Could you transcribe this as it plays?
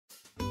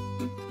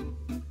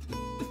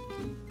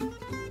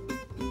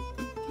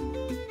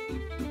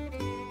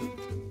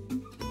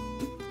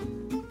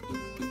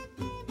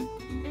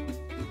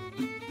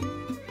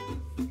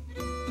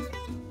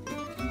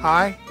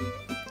Hi,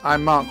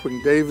 I'm Mark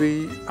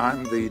Wing-Davey.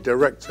 I'm the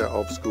director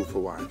of School for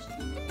Wives.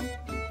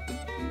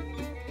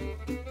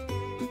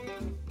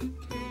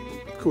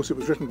 Of course, it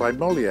was written by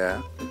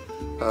Molière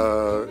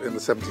in the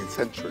 17th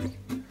century,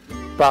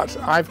 but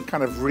I've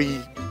kind of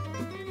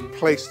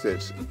replaced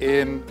it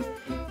in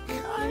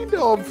kind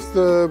of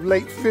the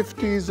late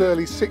 50s,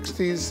 early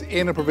 60s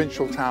in a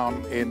provincial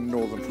town in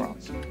northern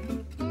France.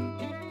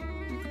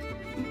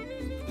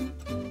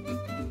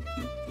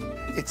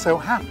 It so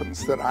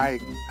happens that I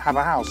have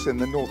a house in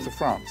the north of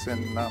France, in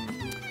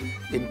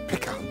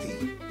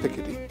Picardy.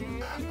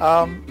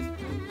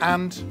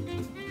 And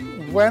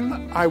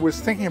when I was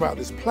thinking about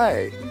this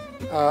play,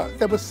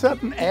 there were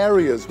certain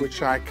areas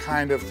which I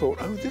kind of thought,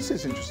 oh, this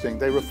is interesting.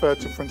 They refer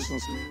to, for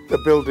instance, the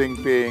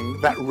building being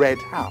that red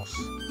house.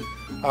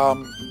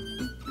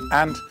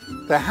 And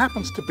there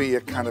happens to be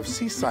a kind of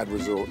seaside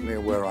resort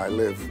near where I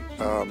live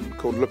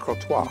called Le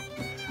Crotoy.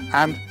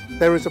 And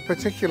there is a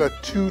particular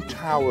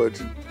two-towered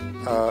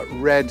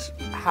red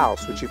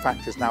house, which in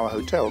fact is now a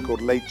hotel,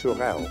 called Les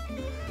Tourelles.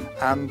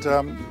 And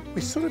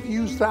we sort of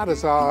used that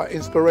as our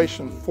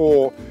inspiration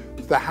for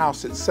the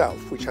house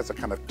itself, which has a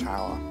kind of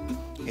tower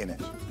in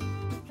it.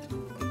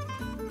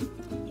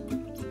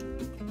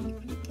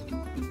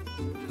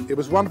 It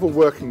was wonderful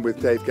working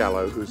with Dave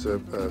Gallo, who's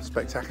a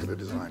spectacular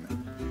designer.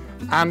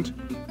 And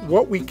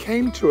what we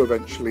came to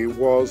eventually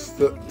was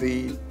that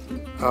the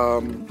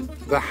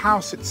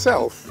house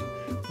itself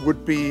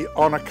would be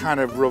on a kind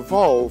of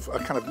revolve, a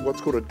kind of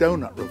what's called a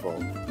donut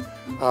revolve.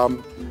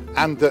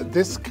 And that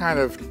this kind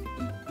of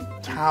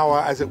tower,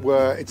 as it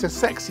were, it's a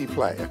sexy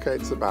play, okay?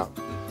 It's about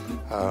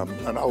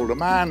an older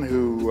man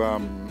who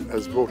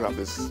has brought up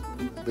this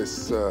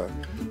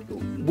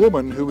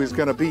woman who is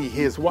going to be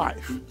his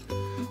wife.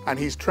 And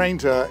he's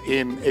trained her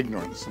in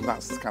ignorance, and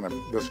that's kind of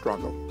the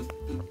struggle.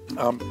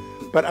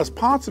 But as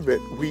part of it,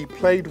 we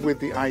played with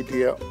the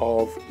idea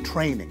of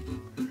training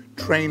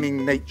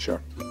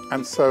nature.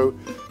 And so,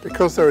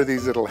 because there are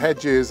these little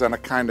hedges and a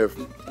kind of,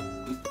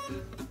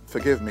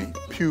 forgive me,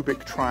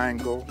 pubic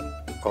triangle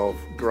of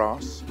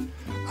grass,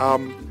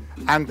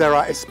 and there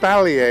are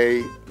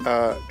espalier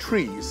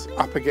trees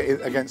up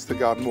against the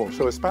garden wall.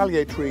 So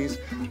espalier trees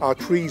are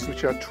trees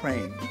which are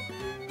trained.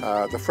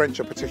 The French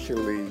are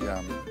particularly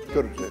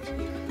good at it.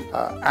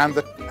 And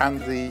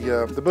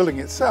the building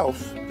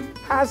itself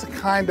has a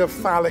kind of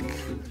phallic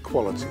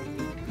quality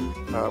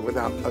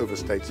without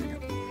overstating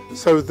it.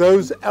 So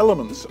those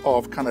elements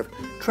of kind of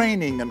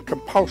training and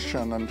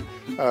compulsion and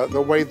the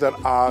way that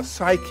our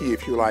psyche,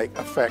 if you like,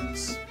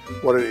 affects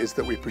what it is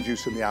that we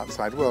produce in the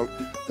outside world,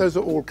 those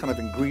are all kind of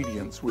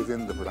ingredients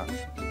within the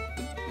production.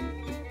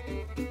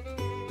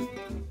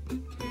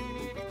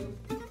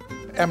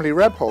 Emily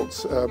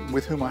Rebholz,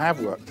 with whom I have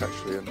worked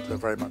actually and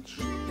very much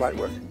like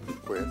working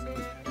with,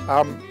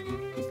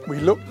 we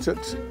looked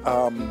at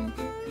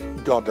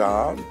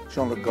Godard,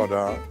 Jean-Luc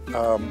Godard,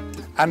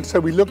 and so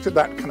we looked at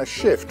that kind of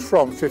shift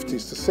from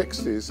 50s to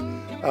 60s,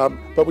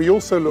 but we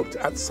also looked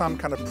at some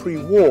kind of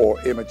pre-war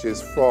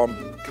images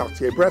from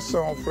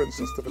Cartier-Bresson, for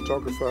instance, the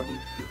photographer.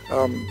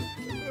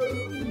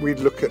 We'd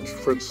look at,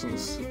 for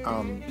instance,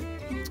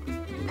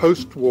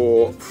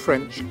 post-war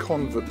French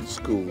convent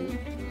school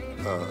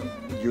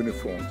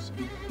uniforms,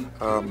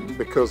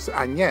 because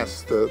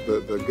Agnès,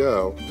 the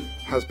girl,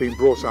 has been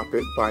brought up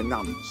by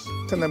nuns.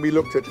 And then we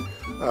looked at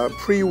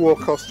pre-war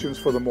costumes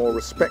for the more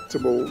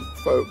respectable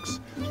folks,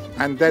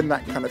 and then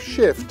that kind of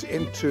shift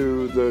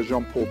into the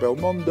Jean-Paul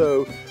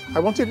Belmondo. I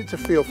wanted it to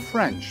feel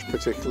French,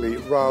 particularly,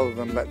 rather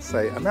than, let's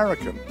say,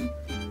 American.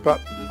 But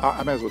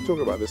I may as well talk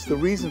about this. The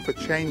reason for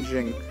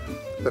changing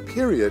the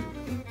period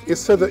is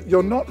so that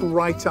you're not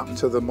right up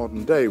to the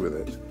modern day with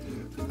it,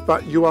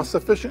 but you are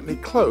sufficiently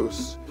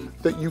close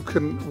that you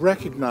can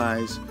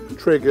recognize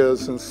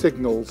triggers and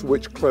signals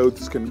which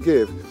clothes can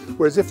give.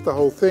 Whereas if the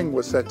whole thing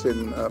was set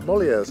in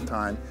Moliere's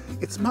time,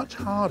 it's much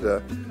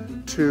harder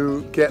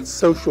to get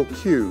social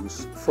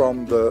cues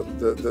from the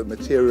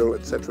material,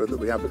 etc., that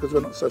we have, because we're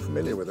not so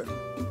familiar with it.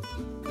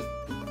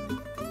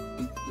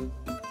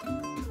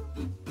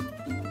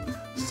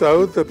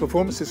 So the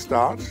performances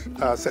start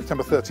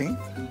September 13th,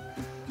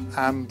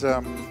 and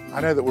I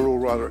know that we're all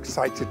rather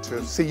excited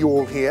to see you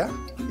all here.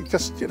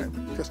 Just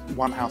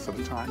one house at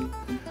a time.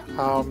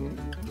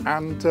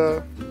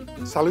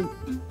 Salut.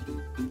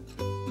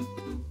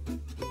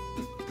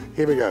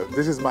 Here we go.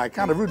 This is my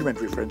kind of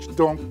rudimentary French.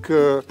 Donc,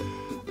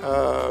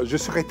 je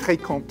serais très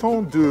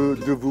content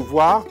de vous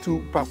voir,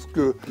 tout parce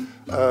que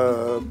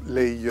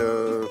les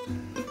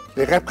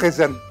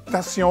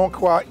représentations,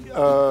 quoi,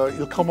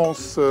 ils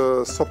commencent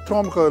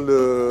septembre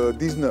le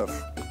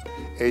 19.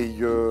 Et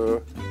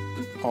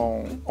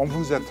on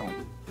vous attend.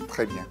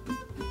 Très bien.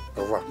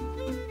 Au revoir.